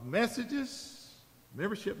messages,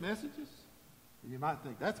 membership messages. You might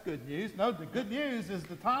think that's good news. No, the good news is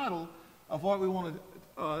the title of what we want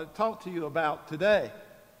to talk to you about today,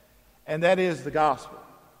 and that is the gospel.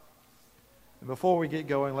 And before we get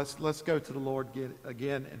going, let's go to the Lord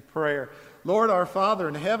again in prayer. Lord, our Father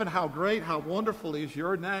in heaven, how great, how wonderful is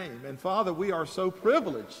your name. And Father, we are so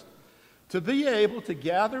privileged to be able to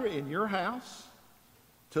gather in your house,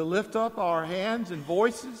 to lift up our hands and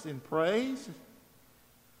voices in praise.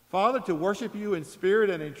 Father, to worship you in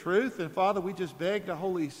spirit and in truth. And Father, we just beg the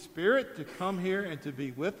Holy Spirit to come here and to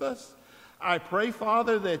be with us. I pray,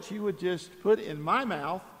 Father, that you would just put in my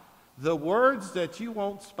mouth the words that you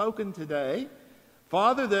want spoken today.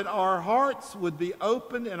 Father, that our hearts would be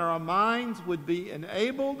opened and our minds would be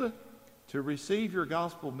enabled to receive your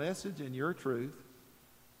gospel message and your truth.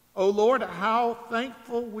 Oh Lord, how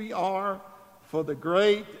thankful we are for the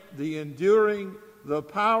great, the enduring, the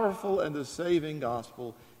powerful, and the saving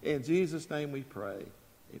gospel. In Jesus' name we pray.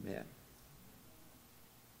 Amen.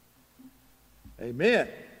 Amen.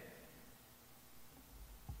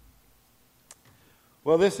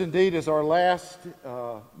 Well, this indeed is our last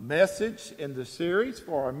message in the series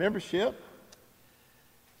for our membership.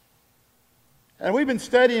 And we've been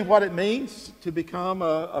studying what it means to become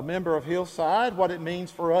a member of Hillside, what it means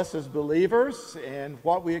for us as believers, and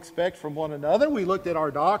what we expect from one another. We looked at our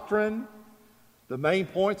doctrine, the main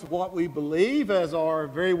points of what we believe as are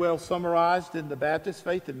very well summarized in the Baptist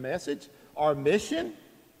Faith and Message, our mission.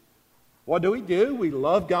 What do? We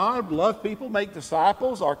love God, love people, make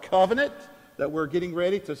disciples, our covenant that we're getting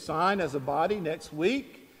ready to sign as a body next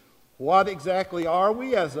week. What exactly are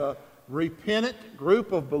we as a repentant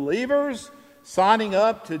group of believers signing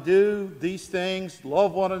up to do these things,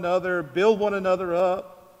 love one another, build one another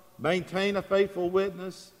up, maintain a faithful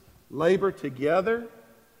witness, labor together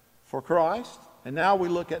for Christ? And now we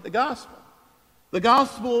look at the gospel. The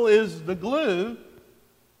gospel is the glue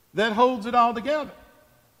that holds it all together.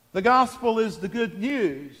 The gospel is the good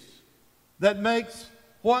news that makes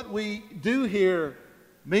what we do here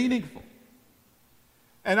meaningful.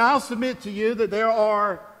 And I'll submit to you that there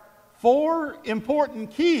are 4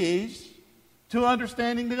 important keys to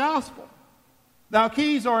understanding the gospel. Now,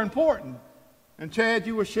 keys are important. And Chad,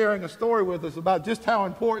 you were sharing a story with us about just how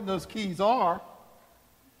important those keys are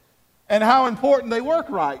and how important they work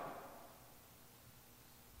right.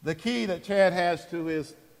 The key that Chad has to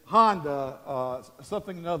his Honda,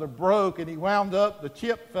 something or another broke, and he wound up, the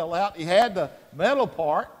chip fell out. He had the metal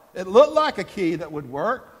part. It looked like a key that would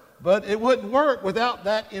work, but it wouldn't work without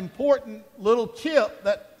that important little chip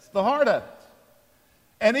that's the heart of it.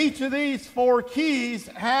 And each of these 4 keys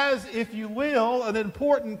has, if you will, an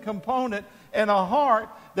important component and a heart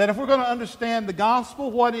that if we're going to understand the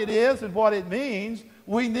gospel, what it is and what it means,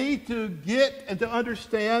 we need to get and to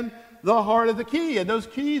understand the heart of the key. And those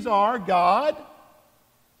keys are God,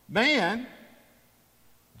 man,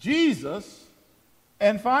 Jesus,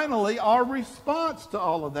 and finally our response to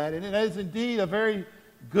all of that. And it is indeed a very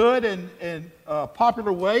good and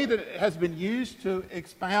popular way that it has been used to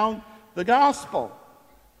expound the gospel.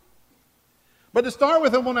 But to start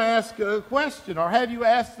with, I want to ask a question, or have you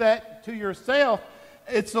asked that to yourself?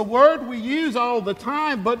 It's a word we use all the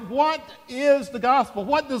time, but what is the gospel?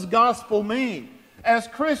 What does gospel mean? As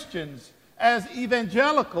Christians, as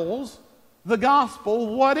evangelicals, the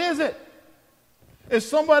gospel, what is it? If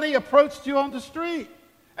somebody approached you on the street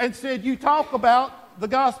and said, you talk about the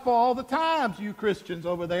gospel all the time, you Christians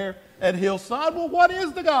over there at Hillside, well, what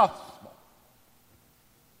is the gospel?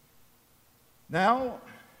 Now,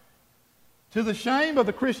 to the shame of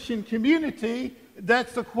the Christian community,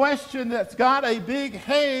 that's a question that's got a big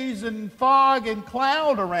haze and fog and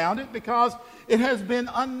cloud around it because it has been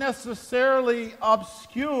unnecessarily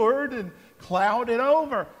obscured and clouded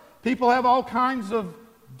over. People have all kinds of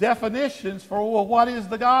definitions for, well, what is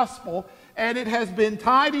the gospel? And it has been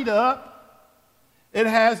tidied up. It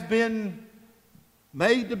has been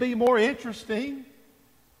made to be more interesting.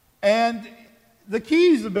 And the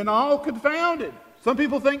keys have been all confounded. Some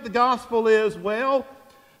people think the gospel is, well,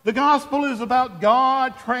 the gospel is about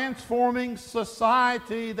God transforming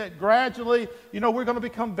society that gradually, we're going to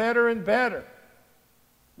become better and better.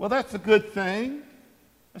 Well, that's a good thing.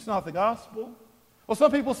 That's not the gospel. Well,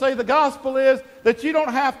 some people say the gospel is that you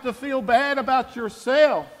don't have to feel bad about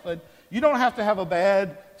yourself. And you don't have to have a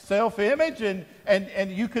bad self-image.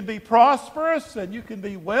 And you can be prosperous and you can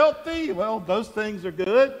be wealthy. Well, those things are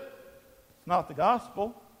good. It's not the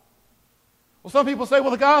gospel. Well, some people say,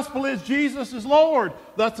 well, the gospel is Jesus is Lord.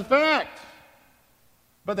 That's a fact.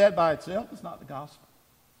 But that by itself is not the gospel.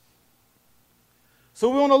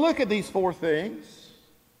 So we want to look at these 4 things,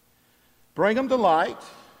 bring them to light,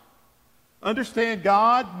 understand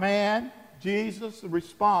God, man, Jesus, the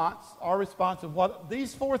response, our response, and what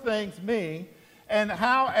these four things mean, and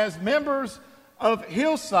how as members of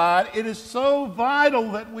Hillside, it is so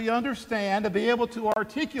vital that we understand to be able to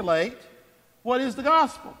articulate what is the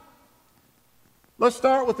gospel. Let's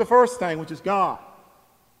start with the first thing, which is God.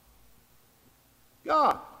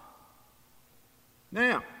 God.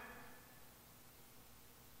 Now,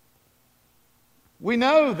 we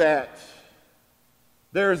know that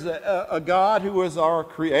there's a God who is our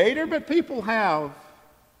creator, but people have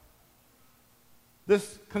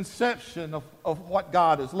this conception of what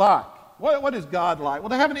God is like. What is God like? Well,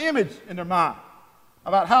 they have an image in their mind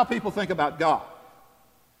about how people think about God.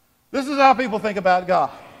 This is how people think about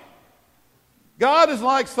God. God is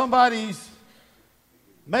like somebody's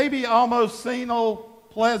maybe almost senile,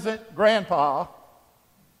 pleasant grandpa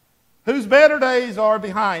whose better days are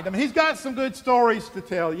behind him. He's got some good stories to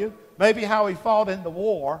tell you, maybe how he fought in the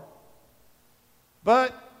war.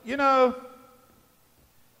 But, you know,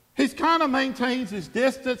 he kind of maintains his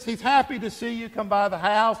distance. He's happy to see you come by the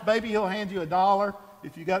house. Maybe he'll hand you $1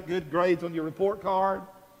 if you got good grades on your report card.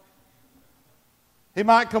 He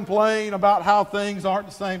might complain about how things aren't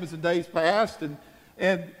the same as in days past.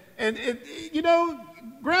 And you know,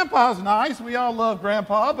 Grandpa's nice. We all love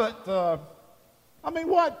Grandpa, but I mean,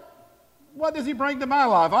 what does he bring to my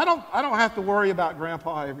life? I don't have to worry about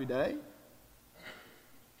Grandpa every day.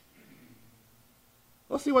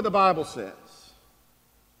 Let's see what the Bible says.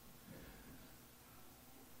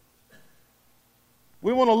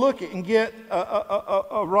 We want to look at and get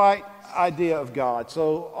a right idea of God.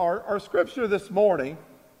 So our scripture this morning,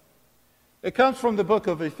 it comes from the book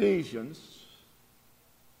of Ephesians,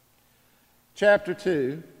 chapter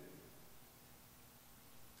 2,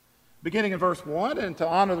 beginning in verse 1. And to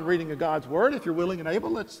honor the reading of God's word, if you're willing and able,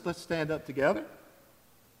 let's stand up together.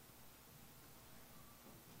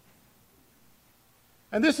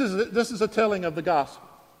 And this is a telling of the gospel.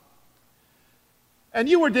 And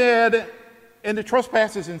you were dead in the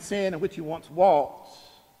trespasses and sin in which you once walked,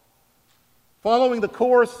 following the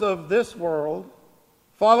course of this world,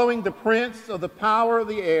 following the prince of the power of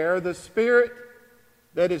the air, the spirit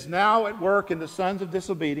that is now at work in the sons of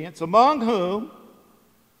disobedience, among whom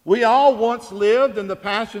we all once lived in the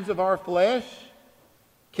passions of our flesh,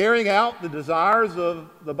 carrying out the desires of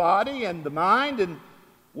the body and the mind, and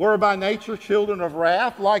were by nature children of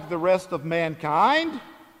wrath like the rest of mankind.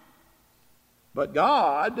 But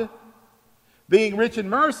God, being rich in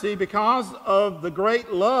mercy because of the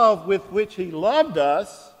great love with which he loved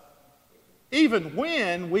us, even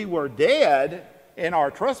when we were dead in our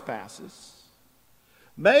trespasses,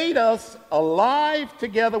 made us alive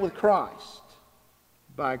together with Christ.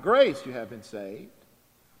 By grace you have been saved,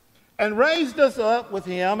 and raised us up with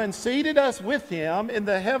him and seated us with him in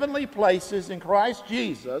the heavenly places in Christ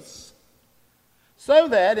Jesus, so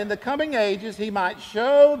that in the coming ages he might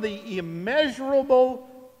show the immeasurable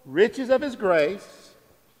riches of his grace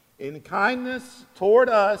in kindness toward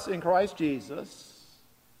us in Christ Jesus.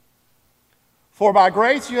 For by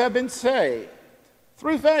grace you have been saved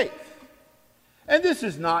through faith. And this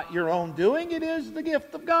is not your own doing, it is the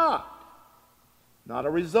gift of God, not a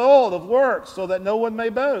result of works, so that no one may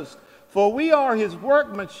boast. For we are his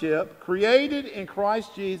workmanship, created in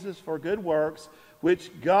Christ Jesus for good works, which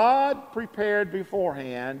God prepared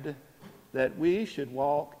beforehand that we should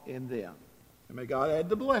walk in them. And may God add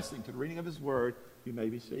the blessing to the reading of his word. You may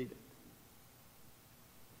be seated.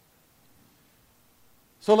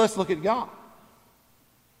 So let's look at God.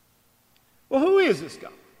 Well, who is this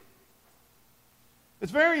God?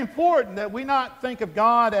 It's very important that we not think of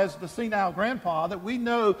God as the senile grandpa, that we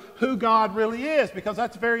know who God really is, because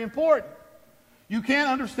that's very important. You can't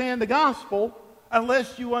understand the gospel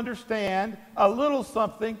unless you understand a little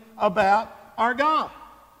something about our God.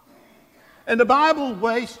 And the Bible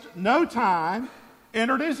wastes no time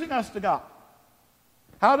introducing us to God.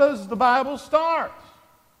 How does the Bible start?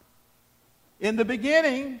 In the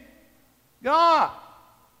beginning, God.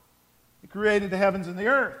 He created the heavens and the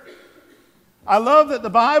earth. I love that the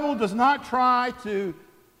Bible does not try to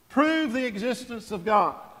prove the existence of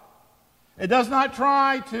God. It does not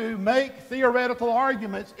try to make theoretical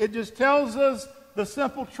arguments. It just tells us the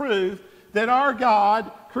simple truth that our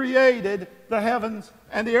God created the heavens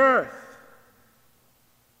and the earth.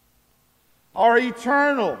 Our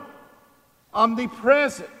eternal,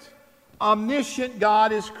 omnipresent, omniscient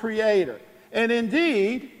God is creator. And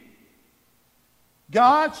indeed,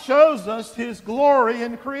 God shows us his glory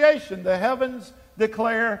in creation. The heavens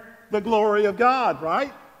declare the glory of God,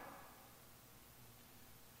 right?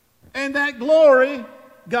 And that glory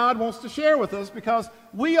God wants to share with us because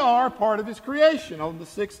we are part of his creation. On the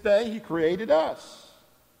sixth day, he created us.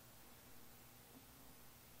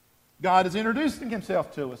 God is introducing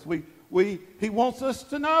himself to us. He wants us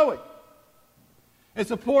to know it.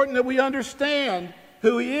 It's important that we understand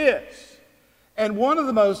who he is. And one of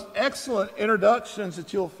the most excellent introductions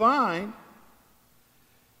that you'll find,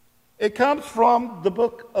 it comes from the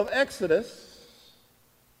book of Exodus,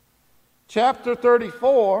 chapter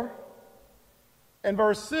 34 and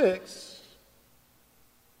verse 6.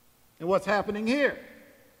 And what's happening here?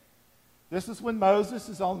 This is when Moses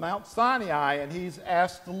is on Mount Sinai and he's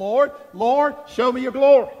asked the Lord, Lord, show me your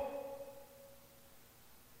glory.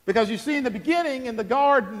 Because you see, in the beginning, in the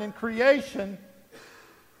garden, in creation,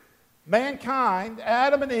 mankind,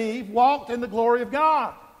 Adam and Eve, walked in the glory of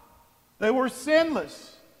God. They were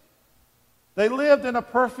sinless. They lived in a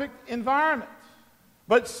perfect environment.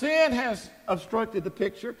 But sin has obstructed the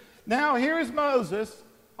picture. Now here is Moses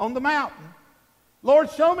on the mountain. Lord,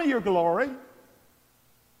 show me your glory.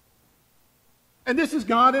 And this is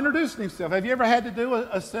God introducing himself. Have you ever had to do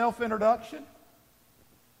a self-introduction?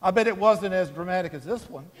 I bet it wasn't as dramatic as this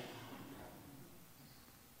one.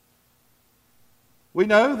 We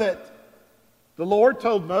know that the Lord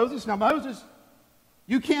told Moses, now Moses,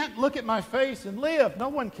 you can't look at my face and live. No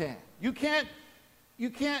one can. You can't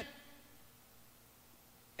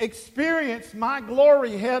experience my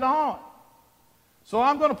glory head on. So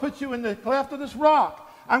I'm going to put you in the cleft of this rock.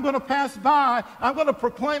 I'm going to pass by. I'm going to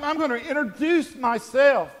proclaim. I'm going to introduce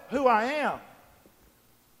myself, who I am.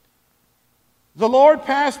 The Lord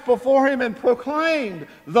passed before him and proclaimed,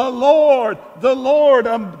 the Lord,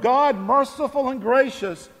 a God merciful and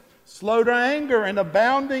gracious, slow to anger and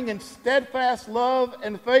abounding in steadfast love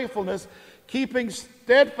and faithfulness, keeping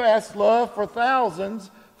steadfast love for thousands,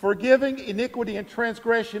 forgiving iniquity and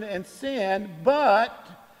transgression and sin, but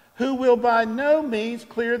who will by no means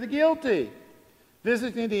clear the guilty,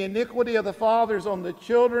 visiting the iniquity of the fathers on the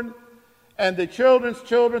children and the children's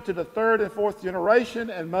children to the third and fourth generation.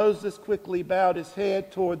 And Moses quickly bowed his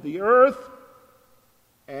head toward the earth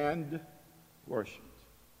and worshipped.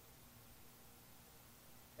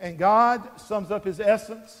 And God sums up his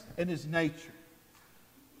essence and his nature.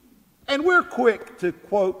 And we're quick to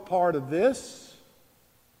quote part of this.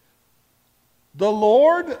 The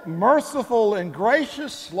Lord, merciful and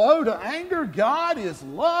gracious, slow to anger. God is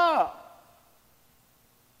love.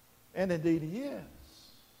 And indeed he is.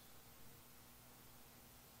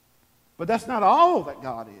 But that's not all that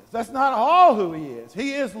God is. That's not all who he is.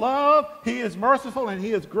 He is love, he is merciful, and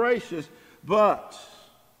he is gracious. But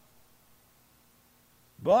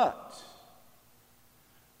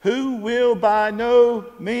who will by no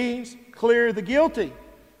means clear the guilty,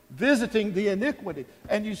 visiting the iniquity.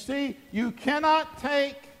 And you see, you cannot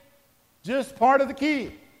take just part of the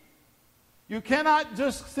key. You cannot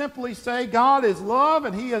just simply say God is love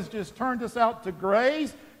and he has just turned us out to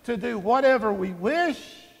grace to do whatever we wish,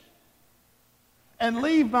 and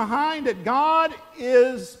leave behind that God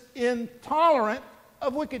is intolerant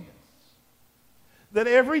of wickedness. That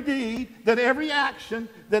every deed, that every action,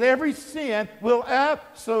 that every sin will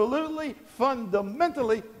absolutely,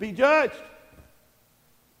 fundamentally be judged.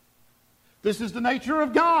 This is the nature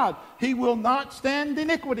of God. He will not stand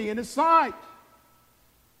iniquity in his sight.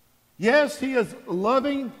 Yes, he is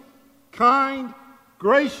loving, kind,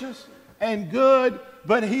 gracious, and good,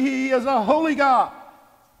 but he is a holy God.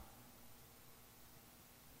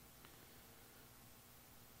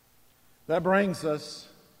 That brings us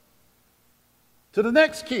to the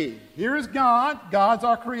next key. Here is God. God's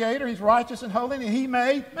our creator. He's righteous and holy, and he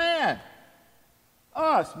made man.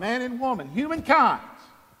 Us, man and woman, humankind.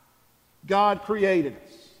 God created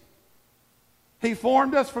us. He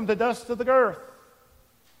formed us from the dust of the earth.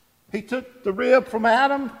 He took the rib from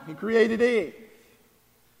Adam. He created Eve.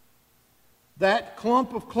 That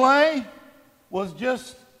clump of clay was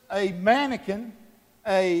just a mannequin,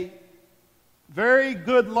 a very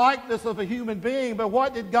good likeness of a human being. But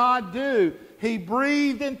what did God do? He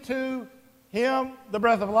breathed into him the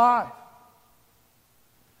breath of life.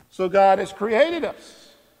 So God has created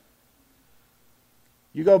us.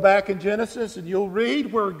 You go back in Genesis and you'll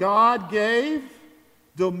read where God gave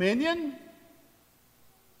dominion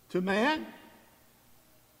to man.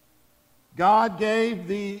 God gave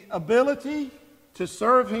the ability to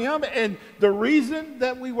serve him. And the reason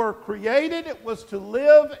that we were created, it was to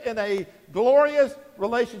live in a glorious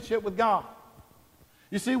relationship with God.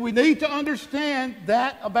 You see, we need to understand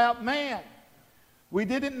that about man. We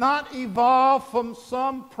did not evolve from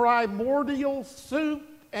some primordial soup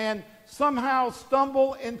and somehow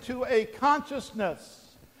stumble into a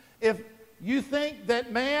consciousness. If you think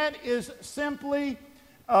that man is simply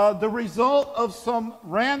the result of some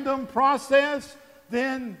random process,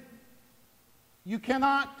 then you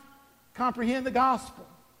cannot comprehend the gospel.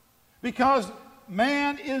 Because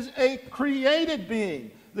man is a created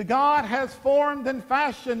being. The God has formed and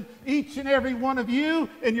fashioned each and every one of you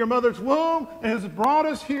in your mother's womb and has brought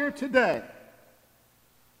us here today.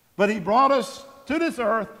 But he brought us to this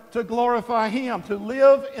earth to glorify him, to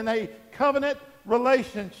live in a covenant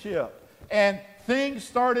relationship. And things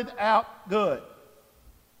started out good.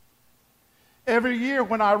 Every year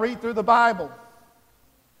when I read through the Bible,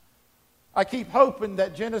 I keep hoping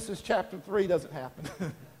that Genesis chapter 3 doesn't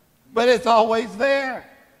happen. But it's always there.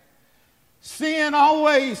 Sin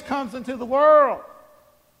always comes into the world.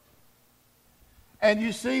 And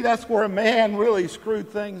you see, that's where man really screwed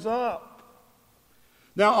things up.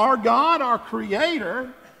 Now, our God, our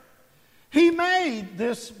Creator, He made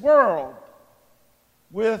this world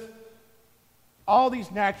with all these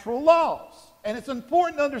natural laws. And it's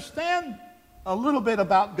important to understand a little bit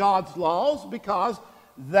about God's laws because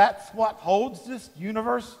that's what holds this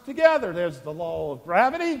universe together. There's the law of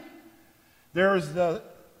gravity. There's the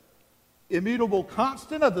immutable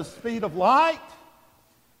constant of the speed of light.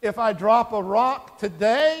 If I drop a rock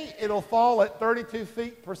today, it'll fall at 32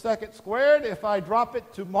 feet per second squared. If I drop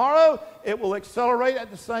it tomorrow, it will accelerate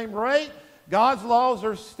at the same rate. God's laws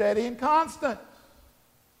are steady and constant.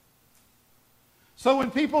 So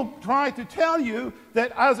when people try to tell you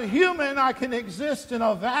that as a human I can exist in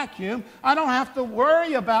a vacuum, I don't have to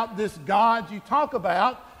worry about this God you talk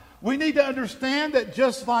about. We need to understand that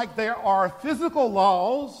just like there are physical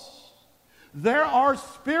laws, there are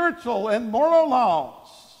spiritual and moral laws.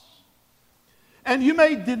 And you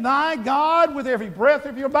may deny God with every breath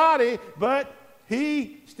of your body, but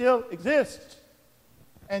He still exists,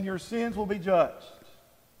 and your sins will be judged.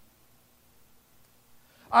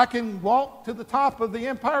 I can walk to the top of the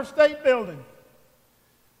Empire State Building.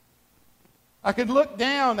 I can look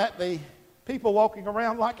down at the people walking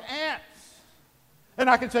around like ants. And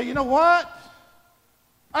I can say, you know what?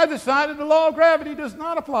 I decided the law of gravity does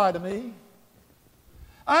not apply to me.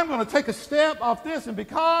 I'm going to take a step off this, and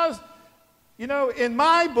because, you know, in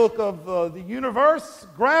my book of the universe,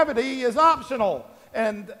 gravity is optional.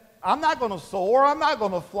 And I'm not going to soar. I'm not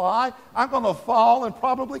going to fly. I'm going to fall and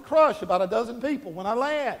probably crush about a dozen people when I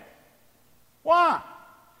land. Why?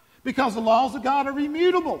 Because the laws of God are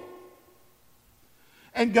immutable.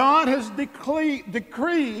 And God has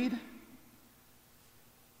decreed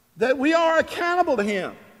that we are accountable to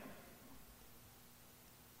Him.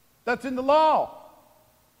 That's in the law.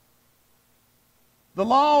 The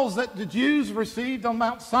laws that the Jews received on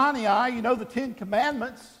Mount Sinai, you know, the 10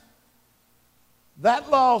 Commandments.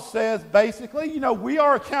 That law says basically, you know, we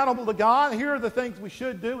are accountable to God. Here are the things we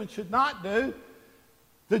should do and should not do.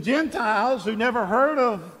 The Gentiles who never heard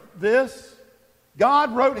of this,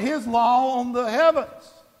 God wrote His law on the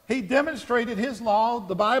heavens. He demonstrated His law,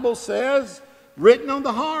 the Bible says, written on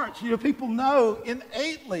the hearts. You know, people know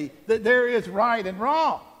innately that there is right and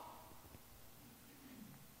wrong.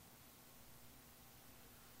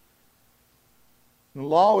 The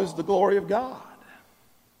law is the glory of God.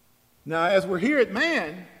 Now, as we're here at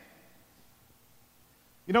Man,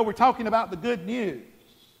 you know, we're talking about the good news.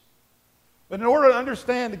 But in order to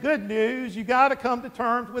understand the good news, you got to come to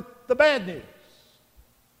terms with the bad news.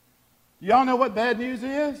 Y'all know what bad news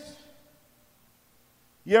is?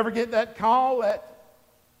 You ever get that call at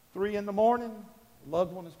 3 in the morning? A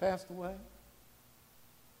loved one has passed away?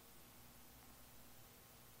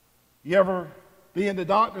 You ever be in the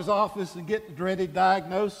doctor's office and get the dreaded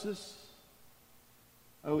diagnosis?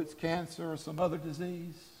 Oh, it's cancer or some other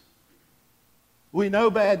disease. We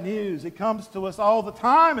know bad news. It comes to us all the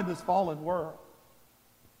time in this fallen world.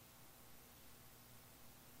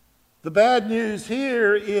 The bad news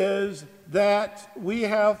here is that we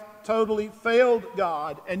have totally failed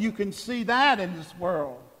God. And you can see that in this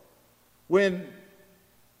world when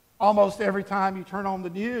almost every time you turn on the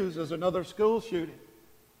news, there's another school shooting.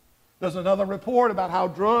 There's another report about how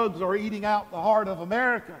drugs are eating out the heart of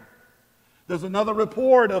America. There's another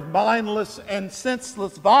report of mindless and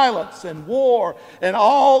senseless violence and war and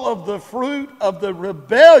all of the fruit of the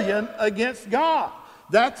rebellion against God.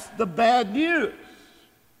 That's the bad news.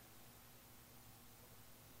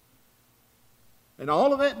 And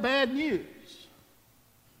all of that bad news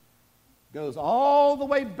goes all the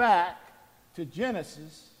way back to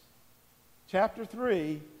Genesis chapter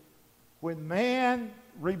 3 when man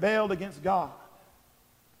rebelled against God.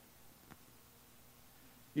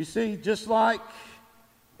 You see, just like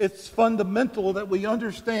it's fundamental that we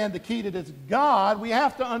understand the key to this God, we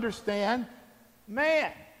have to understand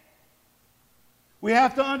man. We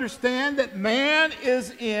have to understand that man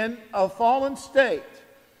is in a fallen state.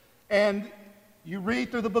 And you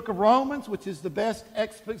read through the book of Romans, which is the best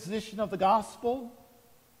exposition of the gospel,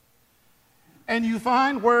 And you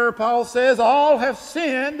find where Paul says, all have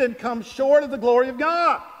sinned and come short of the glory of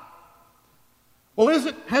God. Well,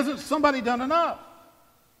 hasn't somebody done enough?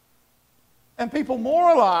 And people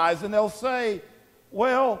moralize and they'll say,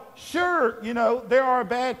 well, sure, there are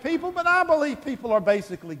bad people, but I believe people are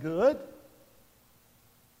basically good.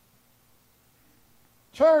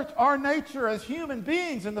 Church, our nature as human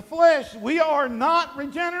beings in the flesh, we are not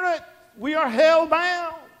regenerate. We are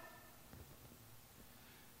hell-bound.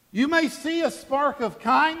 You may see a spark of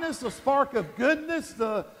kindness, a spark of goodness,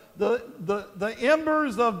 the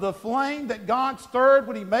embers of the flame that God stirred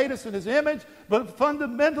when He made us in His image, but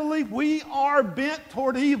fundamentally we are bent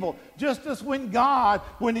toward evil. Just as when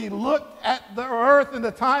He looked at the earth in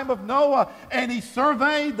the time of Noah and He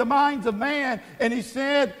surveyed the minds of man and He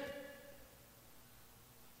said,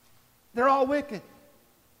 they're all wicked.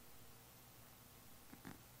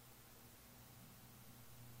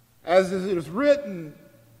 As it is written,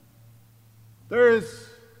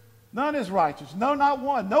 none is righteous, no, not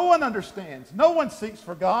one. No one understands. No one seeks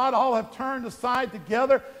for God. All have turned aside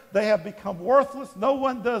together. They have become worthless. No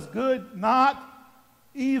one does good, not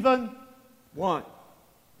even one.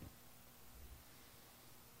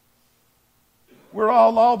 We're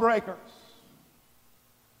all lawbreakers.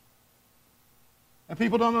 And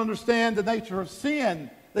people don't understand the nature of sin.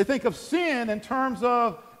 They think of sin in terms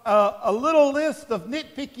of a little list of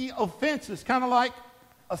nitpicky offenses, kind of like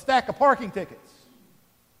a stack of parking tickets.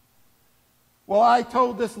 Well, I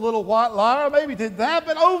told this little white lie, or maybe did that,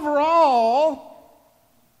 but overall,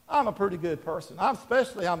 I'm a pretty good person.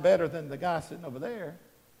 I'm better than the guy sitting over there.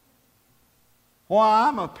 Why,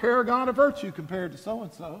 I'm a paragon of virtue compared to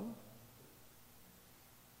so-and-so.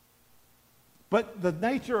 But the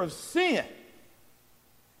nature of sin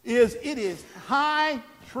is it is high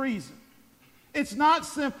treason. It's not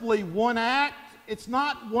simply one act. It's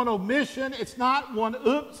not one omission. It's not one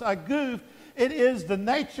oops, I goofed. It is the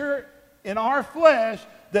nature in our flesh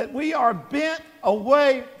that we are bent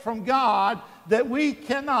away from God, that we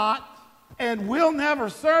cannot and will never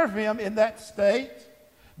serve Him in that state,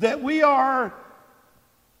 that we are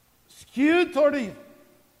skewed toward evil.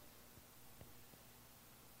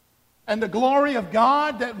 And the glory of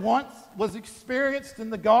God that once was experienced in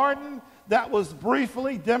the garden, that was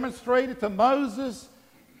briefly demonstrated to Moses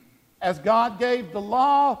as God gave the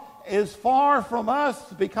law, is far from us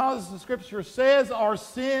because the Scripture says our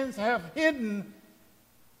sins have hidden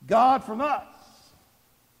God from us.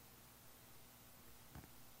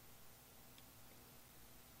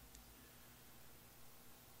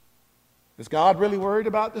 Is God really worried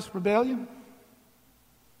about this rebellion?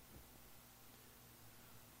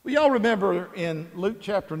 Well, y'all remember in Luke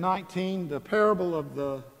chapter 19, the parable of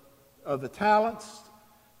the talents.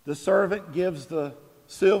 The servant gives the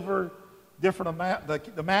silver different amount.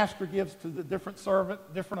 The master gives to the different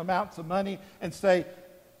servant different amounts of money and say,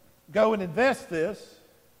 go and invest this.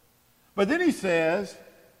 But then he says,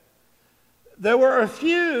 there were a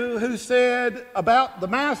few who said about the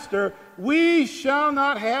master, we shall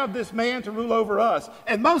not have this man to rule over us.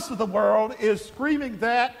 And most of the world is screaming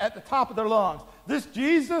that at the top of their lungs. This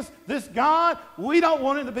Jesus, this God, we don't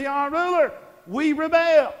want him to be our ruler. We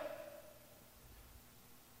rebel.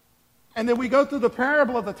 And then we go through the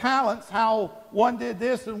parable of the talents, how one did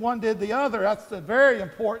this and one did the other. That's a very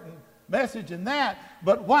important message in that.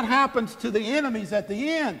 But what happens to the enemies at the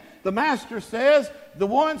end? The master says, the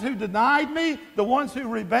ones who denied me, the ones who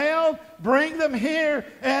rebelled, bring them here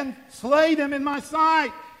and slay them in my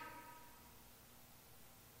sight.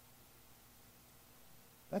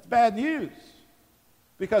 That's bad news.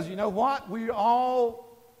 Because you know what? We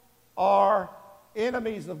all are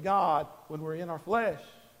enemies of God when we're in our flesh.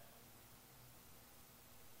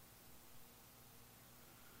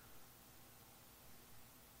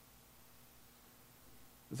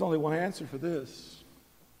 There's only one answer for this.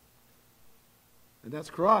 And that's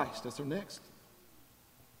Christ. That's our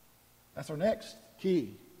next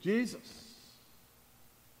key. Jesus.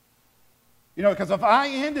 You know, because if I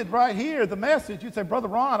ended right here, the message, you'd say, Brother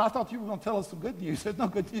Ron, I thought you were going to tell us some good news. There's no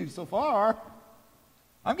good news so far.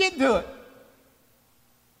 I'm getting to it.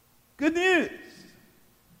 Good news.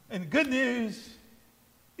 And good news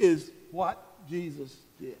is what Jesus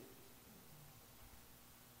did.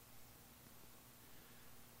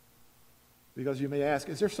 Because you may ask,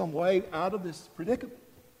 is there some way out of this predicament?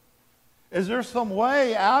 Is there some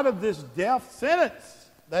way out of this death sentence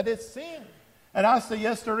that is sin? And I say,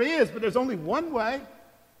 yes, there is, but there's only one way.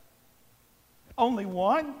 Only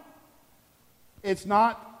one. It's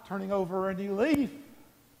not turning over a new leaf.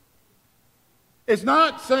 It's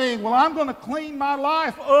not saying, well, I'm going to clean my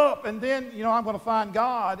life up and then, I'm going to find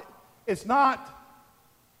God. It's not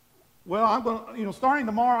well, I'm going to, starting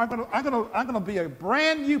tomorrow, I'm going to be a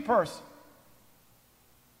brand new person.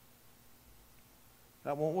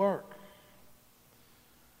 That won't work.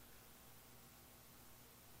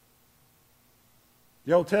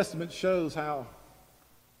 The Old Testament shows how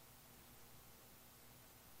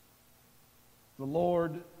the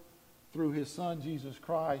Lord, through his Son, Jesus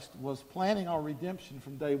Christ, was planning our redemption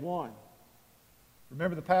from day one.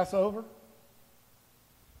 Remember the Passover?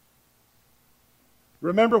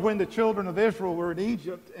 Remember when the children of Israel were in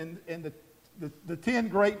Egypt and the 10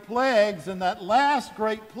 great plagues, and that last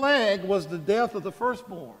great plague was the death of the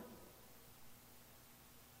firstborn.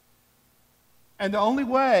 And the only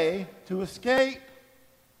way to escape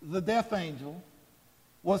the death angel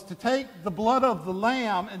was to take the blood of the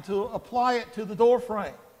lamb and to apply it to the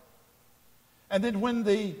doorframe. And then when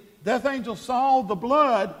the death angel saw the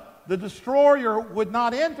blood, the destroyer would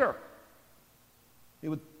not enter. He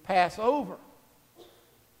would pass over.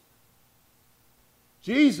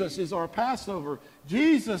 Jesus is our Passover.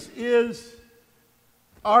 Jesus is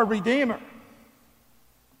our Redeemer.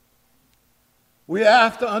 We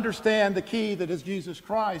have to understand the key that is Jesus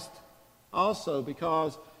Christ also,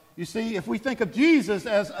 because, you see, if we think of Jesus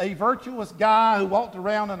as a virtuous guy who walked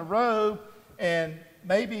around in a robe and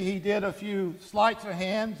maybe he did a few sleights of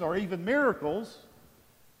hands or even miracles,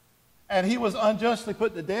 and he was unjustly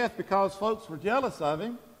put to death because folks were jealous of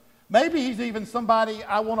him, maybe he's even somebody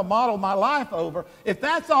I want to model my life over. If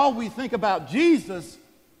that's all we think about Jesus,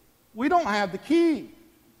 we don't have the key.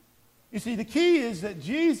 You see, the key is that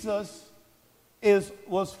Jesus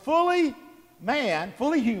was fully man,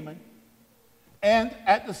 fully human, and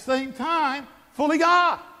at the same time, fully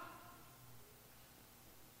God.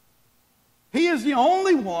 He is the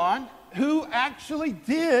only one who actually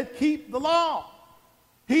did keep the law.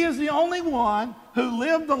 He is the only one who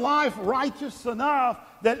lived a life righteous enough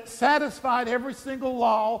that satisfied every single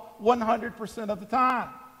law 100% of the time.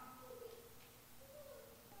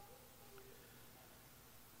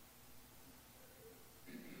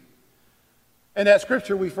 And that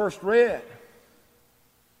scripture we first read,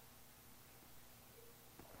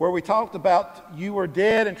 where we talked about you were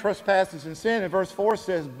dead in trespasses and sin, and verse 4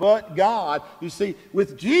 says, but God. You see,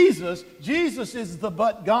 with Jesus, Jesus is the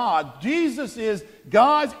but God. Jesus is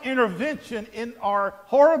God's intervention in our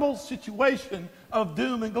horrible situation of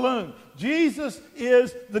doom and gloom. Jesus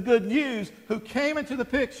is the good news who came into the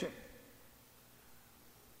picture.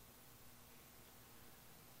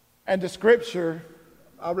 And the scripture,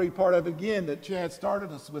 I'll read part of it again that Chad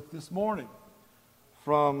started us with this morning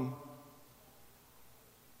from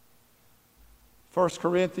 1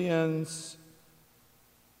 Corinthians,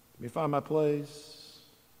 let me find my place,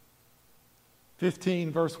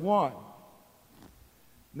 15 verse 1.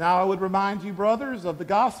 Now I would remind you, brothers, of the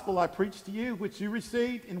gospel I preached to you, which you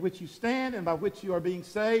received, in which you stand, and by which you are being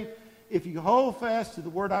saved, if you hold fast to the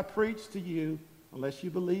word I preached to you, unless you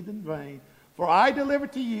believed in vain. For I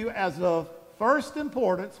delivered to you as of first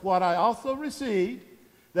importance what I also received,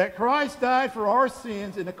 that Christ died for our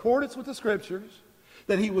sins in accordance with the Scriptures,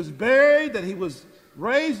 that he was buried, that he was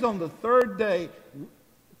raised on the third day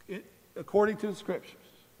according to the Scriptures.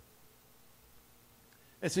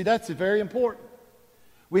 And see, that's very important.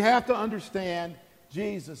 We have to understand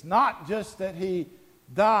Jesus, not just that he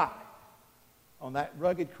died on that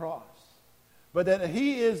rugged cross, but that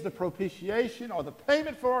he is the propitiation or the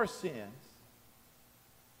payment for our sins,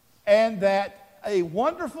 and that a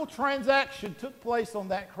wonderful transaction took place on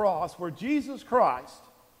that cross where Jesus Christ,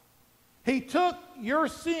 he took your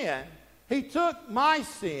sin, he took my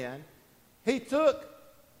sin, he took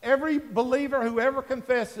every believer who ever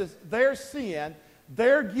confesses their sin,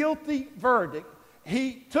 their guilty verdict,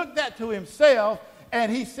 he took that to himself,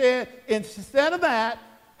 and he said, instead of that,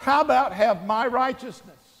 how about have my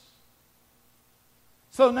righteousness?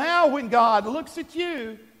 So now when God looks at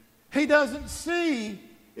you, he doesn't see,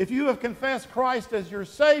 if you have confessed Christ as your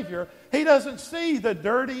Savior, he doesn't see the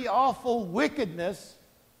dirty, awful wickedness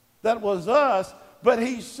that was us, but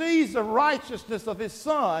he sees the righteousness of his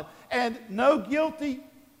Son, and no guilty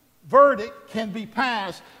verdict can be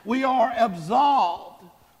passed. We are absolved.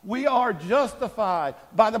 We are justified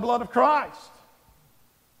by the blood of Christ.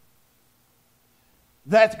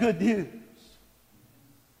 That's good news.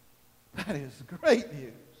 That is great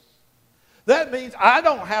news. That means I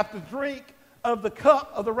don't have to drink of the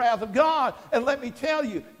cup of the wrath of God. And let me tell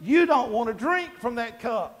you, you don't want to drink from that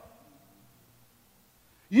cup.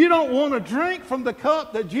 You don't want to drink from the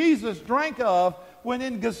cup that Jesus drank of when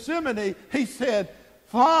in Gethsemane he said,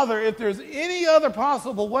 Father, if there's any other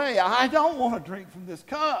possible way, I don't want to drink from this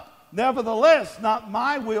cup. Nevertheless, not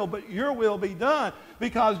my will, but your will be done.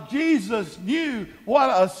 Because Jesus knew what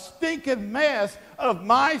a stinking mess of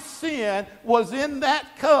my sin was in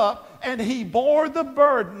that cup, and he bore the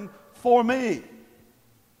burden for me.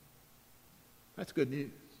 That's good news.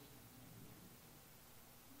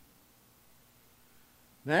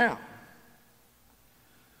 Now,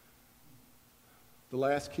 the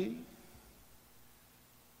last key.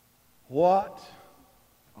 What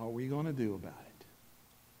are we going to do about it?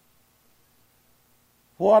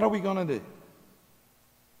 What are we going to do?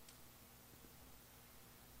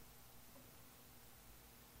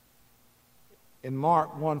 In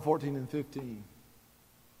Mark 1:14 and 15,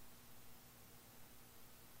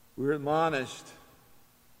 we're admonished,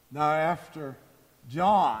 now after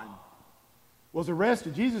John was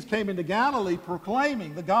arrested, Jesus came into Galilee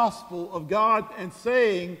proclaiming the gospel of God and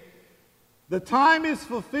saying, the time is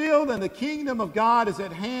fulfilled and the kingdom of God is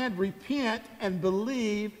at hand. Repent and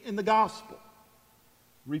believe in the gospel.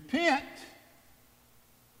 Repent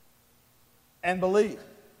and believe.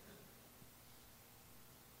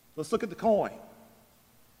 Let's look at the coin.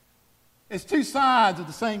 It's two sides of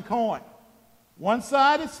the same coin. One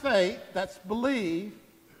side is faith, that's believe.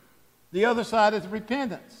 The other side is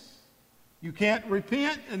repentance. You can't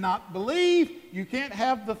repent and not believe. You can't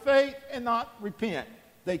have the faith and not repent.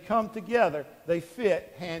 They come together. They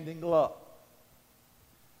fit hand in glove.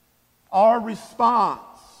 Our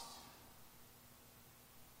response.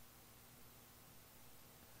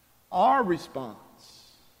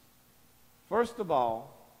 First of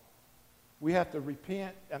all, we have to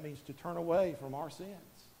repent. That means to turn away from our sins.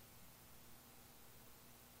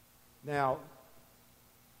 Now,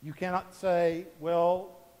 you cannot say,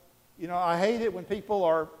 well, I hate it when people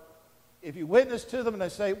are, if you witness to them and they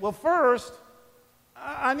say, well, first,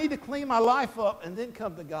 I need to clean my life up and then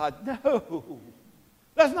come to God. No,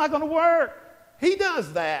 that's not going to work. He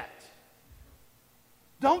does that.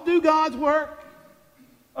 Don't do God's work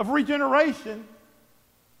of regeneration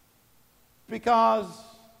because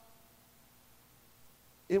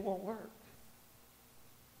it won't work.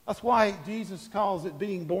 That's why Jesus calls it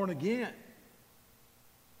being born again.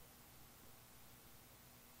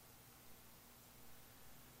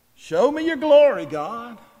 Show me your glory,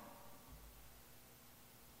 God.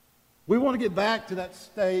 We want to get back to that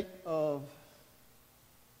state of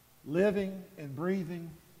living and breathing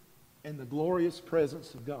in the glorious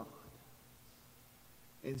presence of God.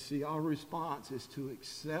 And see, our response is to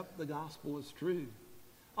accept the gospel as true.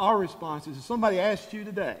 Our response is, if somebody asked you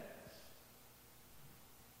today,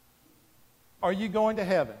 are you going to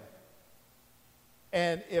heaven?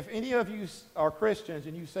 And if any of you are Christians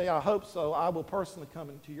and you say, I hope so, I will personally come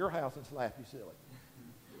into your house and slap you silly.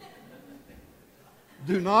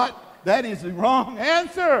 Do not. That is the wrong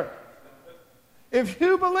answer. If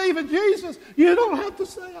you believe in Jesus, you don't have to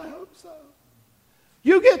say, I hope so.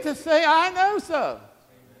 You get to say, I know so.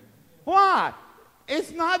 Why?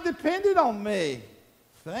 It's not dependent on me.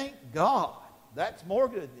 Thank God. That's more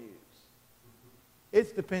good news.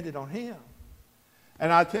 It's dependent on Him.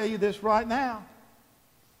 And I tell you this right now.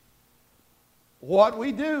 What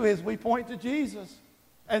we do is we point to Jesus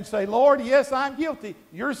and say, Lord, yes, I'm guilty.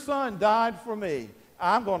 Your Son died for me.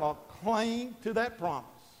 I'm going to cling to that promise.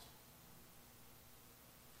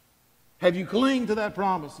 Have you clinged to that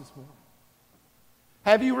promise this morning?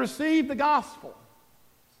 Have you received the gospel?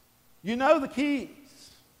 You know the keys.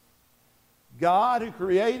 God who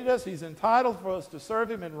created us, He's entitled for us to serve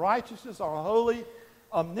Him in righteousness, our holy,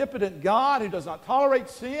 omnipotent God who does not tolerate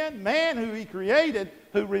sin, man who He created,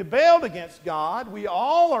 who rebelled against God. We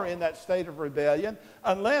all are in that state of rebellion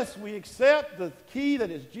unless we accept the key that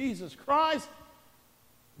is Jesus Christ,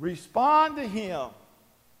 respond to Him,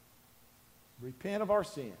 repent of our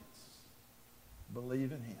sins,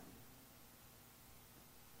 believe in Him.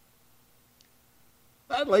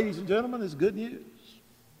 That, ladies and gentlemen, is good news.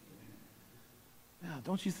 Now,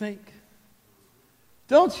 don't you think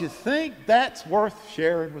that's worth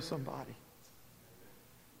sharing with somebody?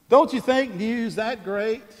 Don't you think news that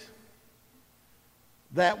great,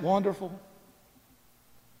 that wonderful?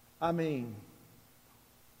 I mean,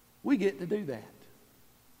 we get to do that.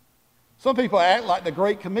 Some people act like the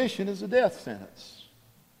Great Commission is a death sentence.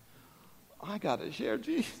 I got to share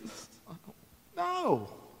Jesus. No.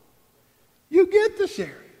 You get to share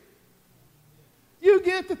it. You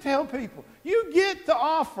get to tell people. You get to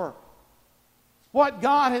offer what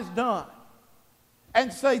God has done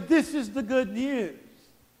and say, this is the good news.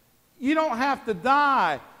 You don't have to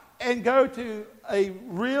die and go to a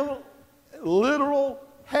real, literal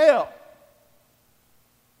hell.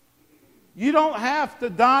 You don't have to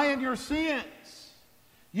die in your sins.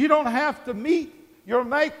 You don't have to meet your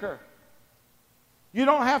Maker. You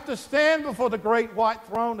don't have to stand before the great white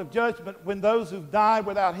throne of judgment when those who've died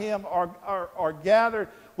without him are gathered,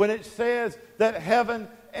 when it says that heaven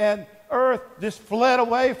and earth just fled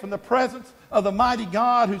away from the presence of the mighty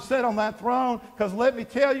God who sat on that throne. Because let me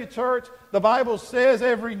tell you, church, the Bible says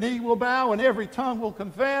every knee will bow and every tongue will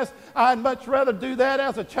confess. I'd much rather do that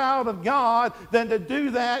as a child of God than to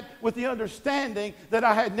do that with the understanding that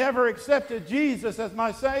I had never accepted Jesus as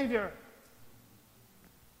my Savior.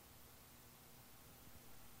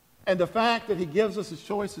 And the fact that he gives us his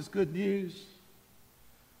choice is good news.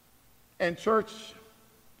 And church,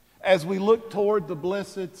 as we look toward the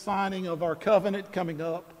blessed signing of our covenant coming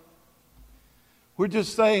up, we're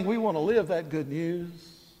just saying we want to live that good news.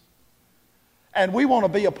 And we want to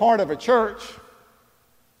be a part of a church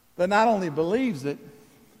that not only believes it,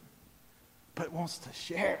 but wants to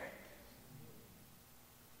share it.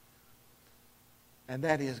 And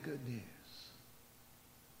that is good news.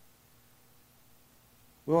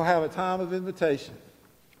 We'll have a time of invitation.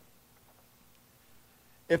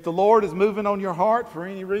 If the Lord is moving on your heart for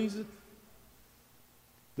any reason,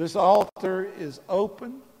 this altar is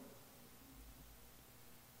open.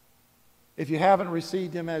 If you haven't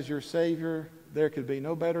received him as your Savior, there could be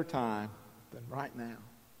no better time than right now.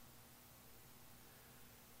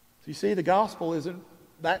 So you see, the gospel isn't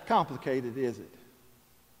that complicated, is it?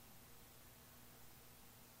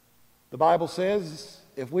 The Bible says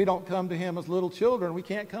if we don't come to him as little children, we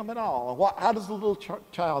can't come at all. How does the little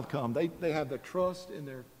child come? They have their trust in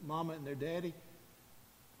their mama and their daddy.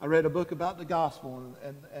 I read a book about the gospel,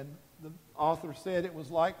 and the author said it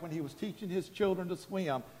was like when he was teaching his children to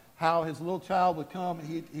swim, how his little child would come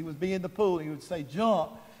and he would be in the pool and he would say,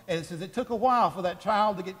 jump. And it says it took a while for that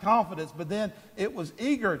child to get confidence, but then it was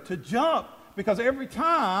eager to jump because every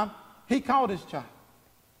time he caught his child.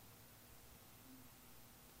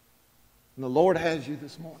 And the Lord has you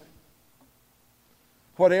this morning.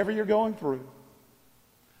 Whatever you're going through,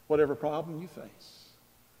 whatever problem you face,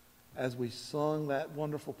 as we sung that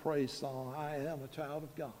wonderful praise song, I am a child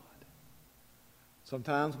of God.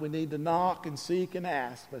 Sometimes we need to knock and seek and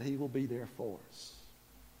ask, but he will be there for us.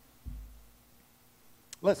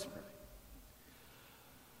 Let's pray.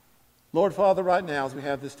 Lord Father, right now as we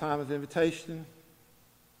have this time of invitation,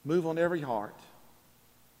 move on every heart.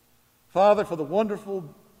 Father, for the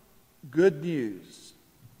wonderful good news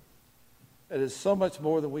that is so much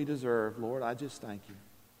more than we deserve, Lord, I just thank you.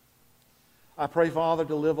 I pray, Father,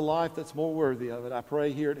 to live a life that's more worthy of it. I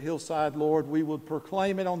pray here at Hillside, Lord, we would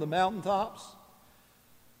proclaim it on the mountaintops,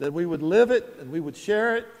 that we would live it and we would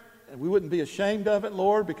share it, and we wouldn't be ashamed of it,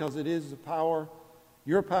 Lord, because it is the power,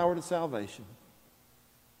 your power to salvation.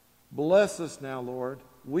 Bless us now, Lord.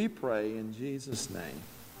 We pray in Jesus' name.